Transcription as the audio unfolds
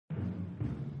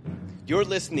You're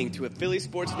listening to a Philly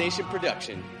Sports Nation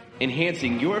production,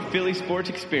 enhancing your Philly sports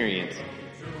experience.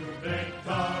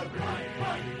 Fly,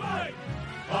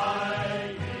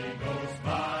 Eagles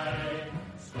fly.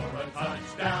 Score a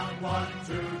touchdown, 1,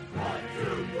 2, 3.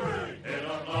 Hit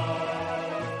 'em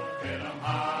low, hit 'em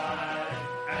high,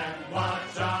 and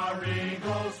watch our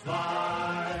Eagles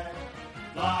fly.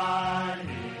 Fly,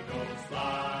 Eagles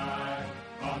fly,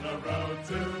 on the road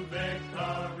to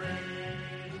victory.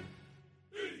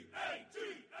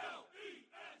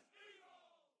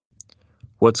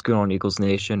 What's going on, Eagles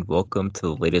Nation? Welcome to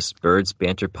the latest Birds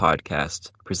Banter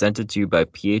podcast, presented to you by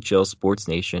PHL Sports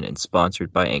Nation and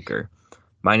sponsored by Anchor.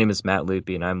 My name is Matt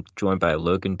Loopy, and I'm joined by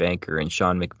Logan Banker and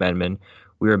Sean McMenamin.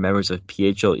 We are members of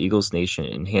PHL Eagles Nation,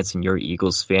 enhancing your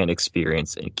Eagles fan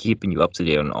experience and keeping you up to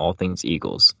date on all things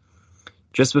Eagles.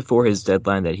 Just before his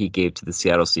deadline that he gave to the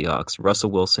Seattle Seahawks,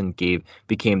 Russell Wilson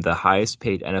became the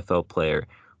highest-paid NFL player,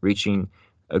 reaching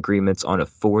agreements on a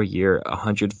 4-year,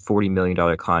 $140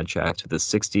 million contract with a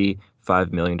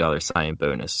 $65 million signing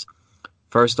bonus.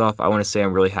 First off, I want to say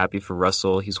I'm really happy for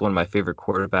Russell. He's one of my favorite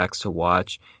quarterbacks to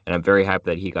watch, and I'm very happy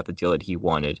that he got the deal that he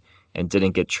wanted and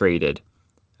didn't get traded.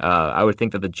 I would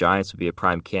think that the Giants would be a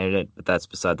prime candidate, but that's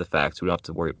beside the fact. We don't have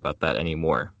to worry about that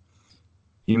anymore.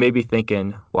 You may be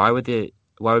thinking, why would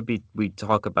we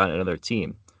talk about another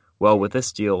team? Well, with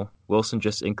this deal, Wilson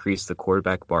just increased the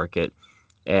quarterback market,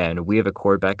 and we have a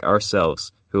quarterback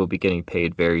ourselves who will be getting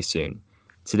paid very soon.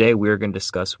 Today, we are going to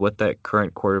discuss what that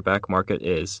current quarterback market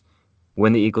is,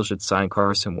 when the Eagles should sign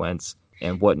Carson Wentz,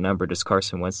 and what number does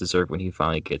Carson Wentz deserve when he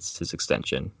finally gets his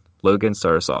extension. Logan,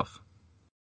 start us off.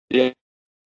 Yeah,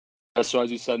 so as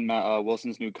you said, Matt,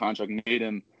 Wilson's new contract made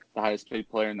him the highest paid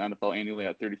player in the NFL annually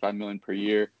at $35 million per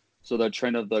year. So the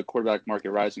trend of the quarterback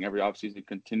market rising every offseason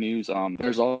continues.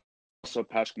 There's also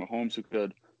Patrick Mahomes, who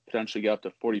could potentially get up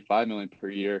to $45 million per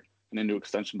year and into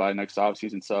extension by next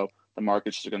offseason. So the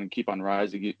market's just going to keep on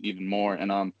rising even more.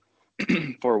 And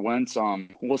for Wentz,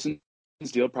 Wilson's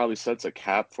deal probably sets a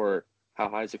cap for how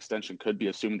high his extension could be,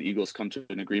 assuming the Eagles come to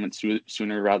an agreement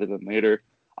sooner rather than later.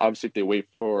 Obviously, if they wait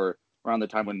for around the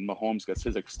time when Mahomes gets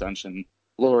his extension,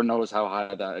 Lord knows how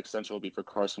high that extension will be for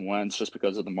Carson Wentz just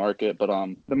because of the market. But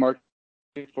the market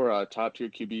for top-tier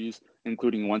QBs,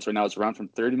 including Wentz right now, is around from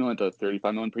 $30 million to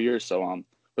 $35 million per year. So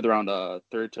with around a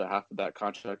third to half of that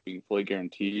contract being fully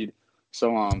guaranteed.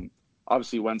 So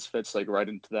obviously Wentz fits like right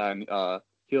into that, and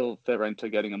he'll fit right into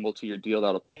getting a multi-year deal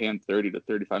that'll pay him $30 to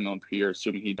 $35 million per year,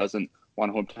 assuming he doesn't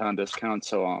want a hometown discount.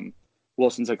 So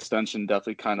Wilson's extension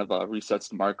definitely kind of resets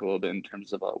the market a little bit in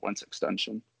terms of Wentz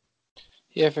extension.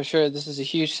 Yeah, for sure. This is a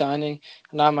huge signing,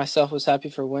 and I myself was happy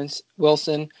for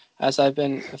Wilson, as I've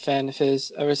been a fan of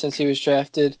his ever since he was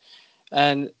drafted.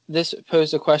 And this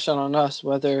posed a question on us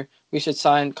whether we should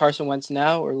sign Carson Wentz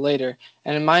now or later.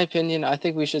 And in my opinion, I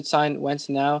think we should sign Wentz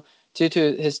now due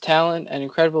to his talent and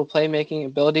incredible playmaking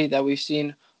ability that we've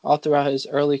seen all throughout his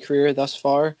early career thus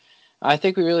far. I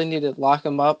think we really need to lock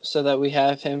him up so that we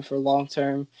have him for long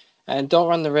term and don't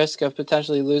run the risk of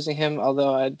potentially losing him,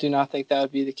 although I do not think that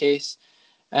would be the case.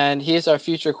 And he is our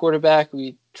future quarterback.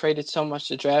 We traded so much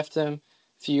to draft him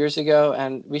a few years ago,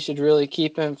 and we should really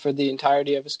keep him for the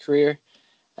entirety of his career.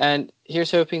 And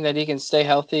here's hoping that he can stay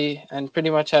healthy and pretty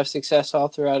much have success all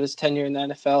throughout his tenure in the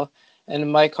NFL. And it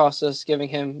might cost us giving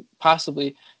him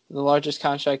possibly the largest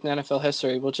contract in NFL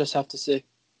history. We'll just have to see.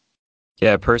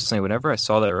 Yeah, personally, whenever I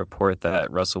saw that report that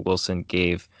Russell Wilson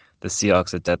gave the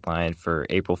Seahawks a deadline for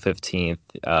April 15th,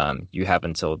 you have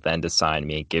until then to sign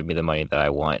me and give me the money that I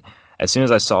want. As soon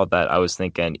as I saw that, I was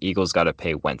thinking Eagles got to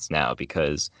pay Wentz now,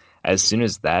 because as soon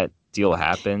as that deal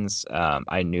happens,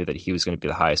 I knew that he was going to be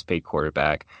the highest paid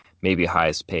quarterback, maybe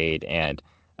highest paid, and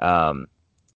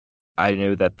I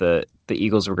knew that the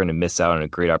Eagles were going to miss out on a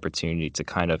great opportunity to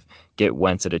kind of get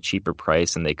Wentz at a cheaper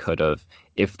price than they could have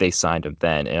if they signed him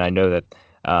then. And I know that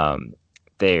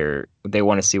they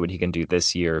want to see what he can do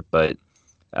this year, but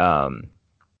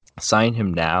signing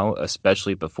him now,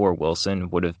 especially before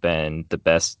Wilson, would have been the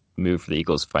best move for the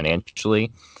Eagles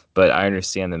financially. But I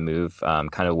understand the move,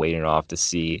 kind of waiting off to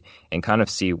see and kind of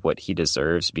see what he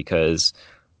deserves, because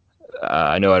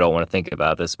I know I don't want to think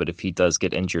about this, but if he does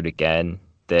get injured again,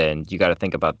 then you got to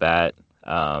think about that.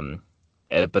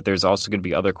 But there's also going to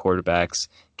be other quarterbacks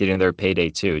getting their payday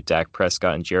too. Dak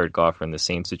Prescott and Jared Goff are in the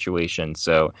same situation.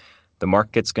 So the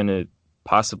market's going to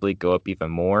possibly go up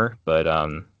even more. But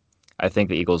I think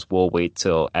the Eagles will wait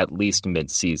till at least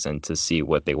mid-season to see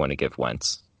what they want to give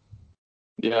Wentz.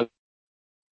 Yeah,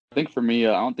 I think for me,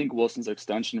 I don't think Wilson's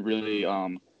extension really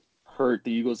hurt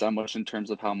the Eagles that much in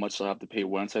terms of how much they'll have to pay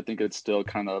Wentz. I think it's still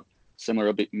kind of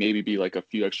similar, maybe be like a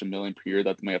few extra million per year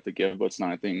that they may have to give, but it's not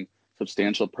anything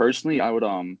substantial. Personally, I would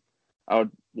I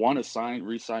would want to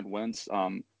re-sign Wentz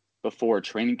before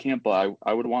training camp, but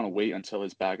I would want to wait until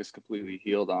his back is completely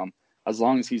healed. As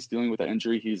long as he's dealing with the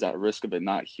injury, he's at risk of it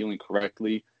not healing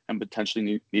correctly and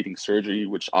potentially needing surgery,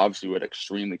 which obviously would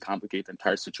extremely complicate the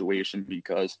entire situation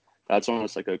because that's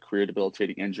almost like a career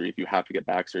debilitating injury if you have to get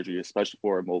back surgery, especially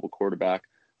for a mobile quarterback.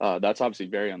 That's obviously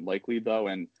very unlikely, though,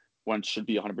 and Wentz should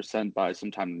be 100% by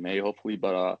sometime in May, hopefully.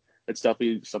 But it's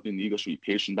definitely something the Eagles should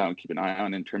be patient about and keep an eye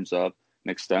on in terms of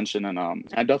an extension. And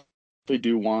I definitely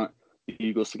do want the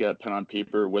Eagles to get pen on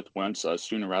paper with Wentz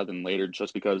sooner rather than later,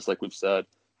 just because, like we've said,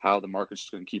 how the market's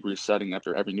going to keep resetting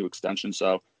after every new extension.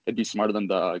 So it'd be smart of them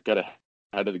to get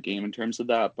ahead of the game in terms of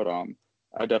that. But I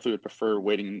definitely would prefer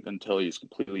waiting until he's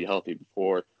completely healthy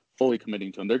before fully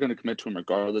committing to him. They're going to commit to him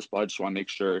regardless, but I just want to make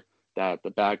sure that the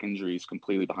back injury is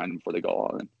completely behind him before they go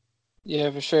all in.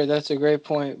 Yeah, for sure. That's a great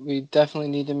point. We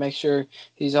definitely need to make sure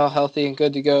he's all healthy and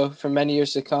good to go for many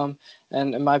years to come.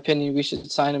 And in my opinion, we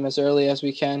should sign him as early as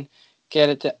we can, get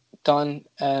it done,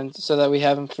 and so that we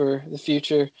have him for the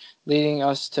future, leading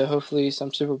us to hopefully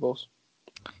some Super Bowls.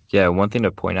 Yeah, one thing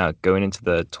to point out, going into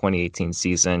the 2018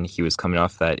 season, he was coming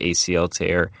off that ACL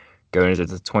tear. Going into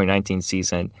the 2019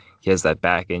 season, he has that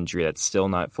back injury that's still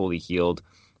not fully healed.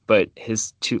 But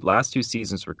his last two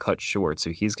seasons were cut short, so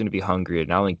he's going to be hungry to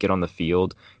not only get on the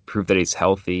field, prove that he's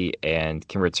healthy, and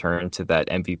can return to that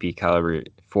MVP caliber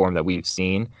form that we've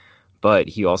seen, but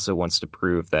he also wants to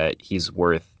prove that he's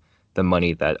worth the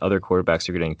money that other quarterbacks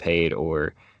are getting paid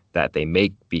or that they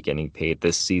may be getting paid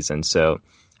this season. So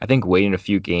I think waiting a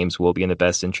few games will be in the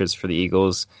best interest for the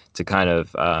Eagles to kind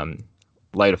of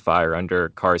light a fire under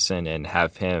Carson and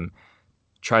have him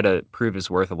try to prove his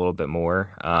worth a little bit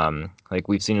more. Like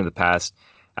we've seen in the past,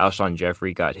 Alshon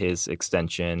Jeffrey got his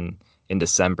extension in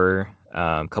December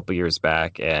a couple years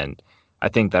back, and I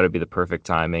think that would be the perfect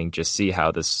timing. Just see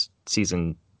how this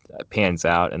season pans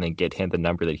out and then get him the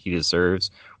number that he deserves,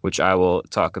 which I will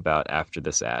talk about after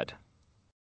this ad.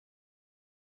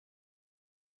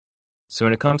 So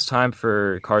when it comes time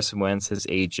for Carson Wentz, his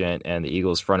agent, and the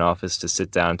Eagles front office to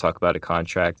sit down and talk about a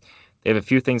contract, they have a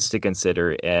few things to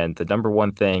consider, and the number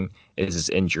one thing is his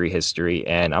injury history.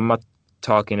 And I'm not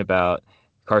talking about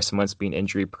Carson Wentz being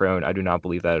injury prone. I do not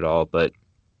believe that at all, but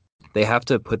they have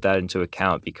to put that into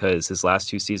account because his last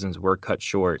two seasons were cut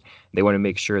short. They want to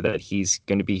make sure that he's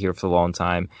going to be here for a long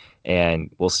time and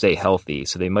will stay healthy.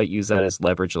 So they might use that as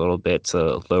leverage a little bit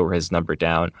to lower his number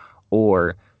down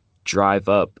or drive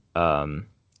up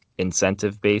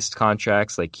incentive-based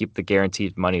contracts, like keep the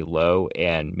guaranteed money low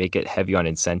and make it heavy on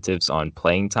incentives on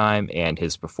playing time and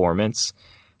his performance.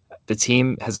 The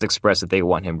team has expressed that they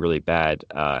want him really bad.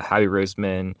 Howie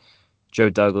Roseman, Joe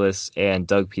Douglas, and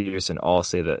Doug Peterson all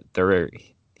say that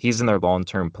he's in their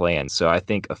long-term plan. So I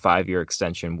think a 5-year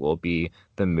extension will be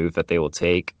the move that they will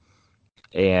take.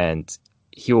 And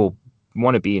he will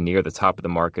want to be near the top of the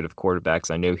market of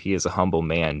quarterbacks. I know he is a humble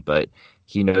man, but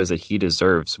he knows that he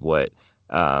deserves what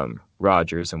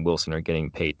Rodgers and Wilson are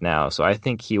getting paid now. So I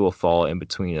think he will fall in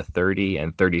between a $30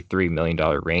 and $33 million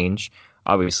range.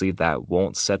 Obviously, that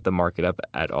won't set the market up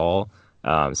at all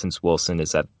since Wilson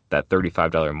is at that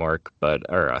 $35 mark,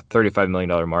 or a $35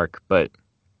 million mark, but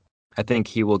I think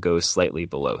he will go slightly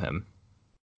below him.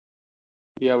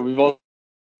 Yeah, we've also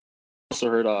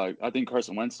heard, I think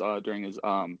Carson Wentz during his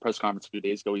press conference a few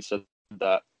days ago, he said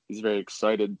that he's very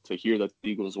excited to hear that the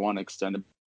Eagles want to extend him,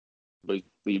 but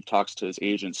leave talks to his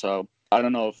agent. So I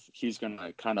don't know if he's going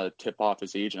to kind of tip off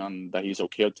his agent on that he's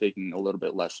okay with taking a little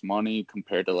bit less money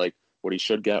compared to like what he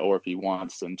should get, or if he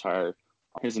wants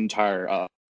his entire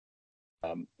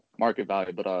market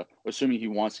value. But assuming he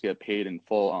wants to get paid in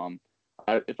full,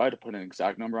 if I had to put an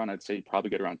exact number on, I'd say he'd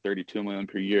probably get around $32 million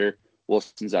per year.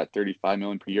 Wilson's at $35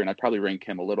 million per year, and I'd probably rank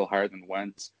him a little higher than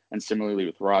Wentz. And similarly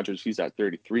with Rodgers, he's at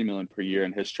 $33 million per year,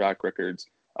 and his track record's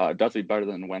definitely better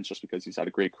than Wentz just because he's had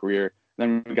a great career.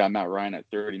 Then we got Matt Ryan at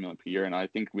 $30 million per year, and I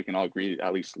think we can all agree,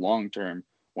 at least long term,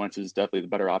 Wentz is definitely the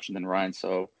better option than Ryan.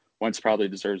 So Wentz probably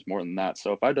deserves more than that.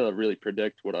 So if I had to really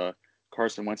predict what a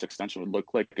Carson Wentz extension would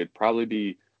look like, it'd probably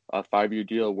be a 5-year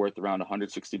deal worth around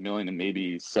 $160 million and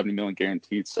maybe $70 million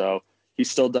guaranteed. So he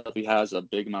still definitely has a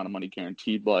big amount of money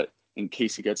guaranteed, but in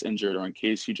case he gets injured or in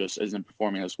case he just isn't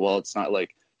performing as well, it's not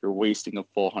like you're wasting a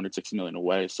full $160 million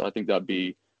away. So I think that'd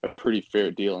be a pretty fair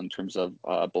deal in terms of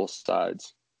both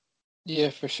sides.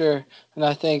 Yeah, for sure. And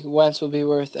I think Wentz will be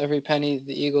worth every penny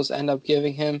the Eagles end up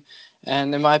giving him.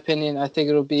 And in my opinion, I think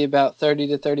it'll be about $30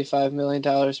 to $35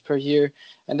 million per year.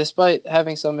 And despite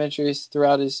having some injuries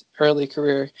throughout his early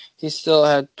career, he still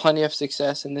had plenty of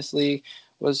success in this league,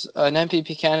 was an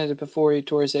MVP candidate before he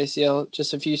tore his ACL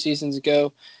just a few seasons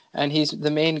ago. And he's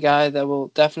the main guy that will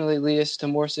definitely lead us to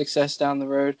more success down the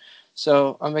road.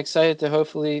 So I'm excited to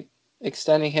hopefully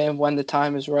extending him when the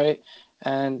time is right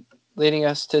and leading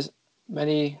us to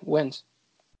many wins.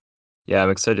 Yeah, I'm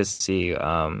excited to see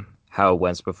how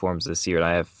Wentz performs this year, and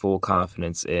I have full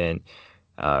confidence in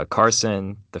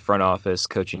Carson, the front office,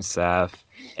 coaching staff,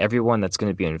 everyone that's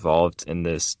going to be involved in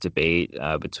this debate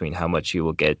between how much he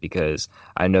will get, because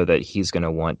I know that he's going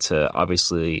to want to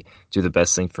obviously do the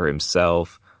best thing for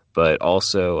himself, but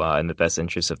also in the best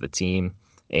interest of the team.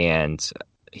 And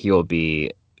he'll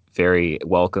be very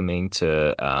welcoming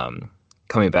to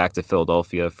coming back to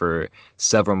Philadelphia for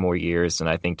several more years. And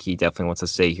I think he definitely wants to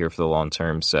stay here for the long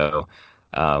term. So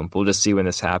we'll just see when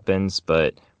this happens.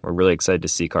 But we're really excited to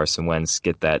see Carson Wentz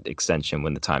get that extension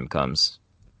when the time comes.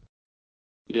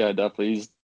 Yeah, definitely.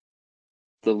 He's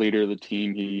the leader of the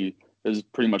team. He is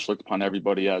pretty much looked upon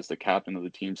everybody as the captain of the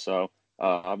team. So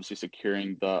obviously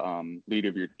securing the lead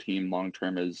of your team long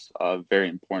term is a very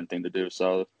important thing to do.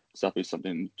 So it's definitely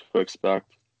something to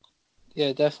expect.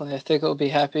 Yeah, definitely. I think he'll be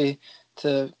happy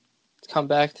to come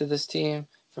back to this team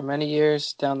for many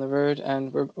years down the road,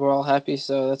 and we're all happy,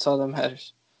 so that's all that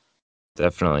matters.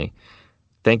 Definitely.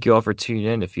 Thank you all for tuning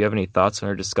in. If you have any thoughts on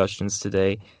our discussions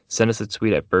today, send us a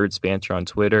tweet at Birds Banter on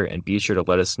Twitter, and be sure to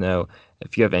let us know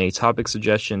if you have any topic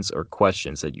suggestions or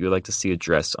questions that you would like to see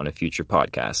addressed on a future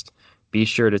podcast. Be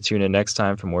sure to tune in next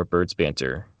time for more Birds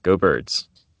Banter. Go Birds.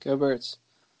 Go Birds.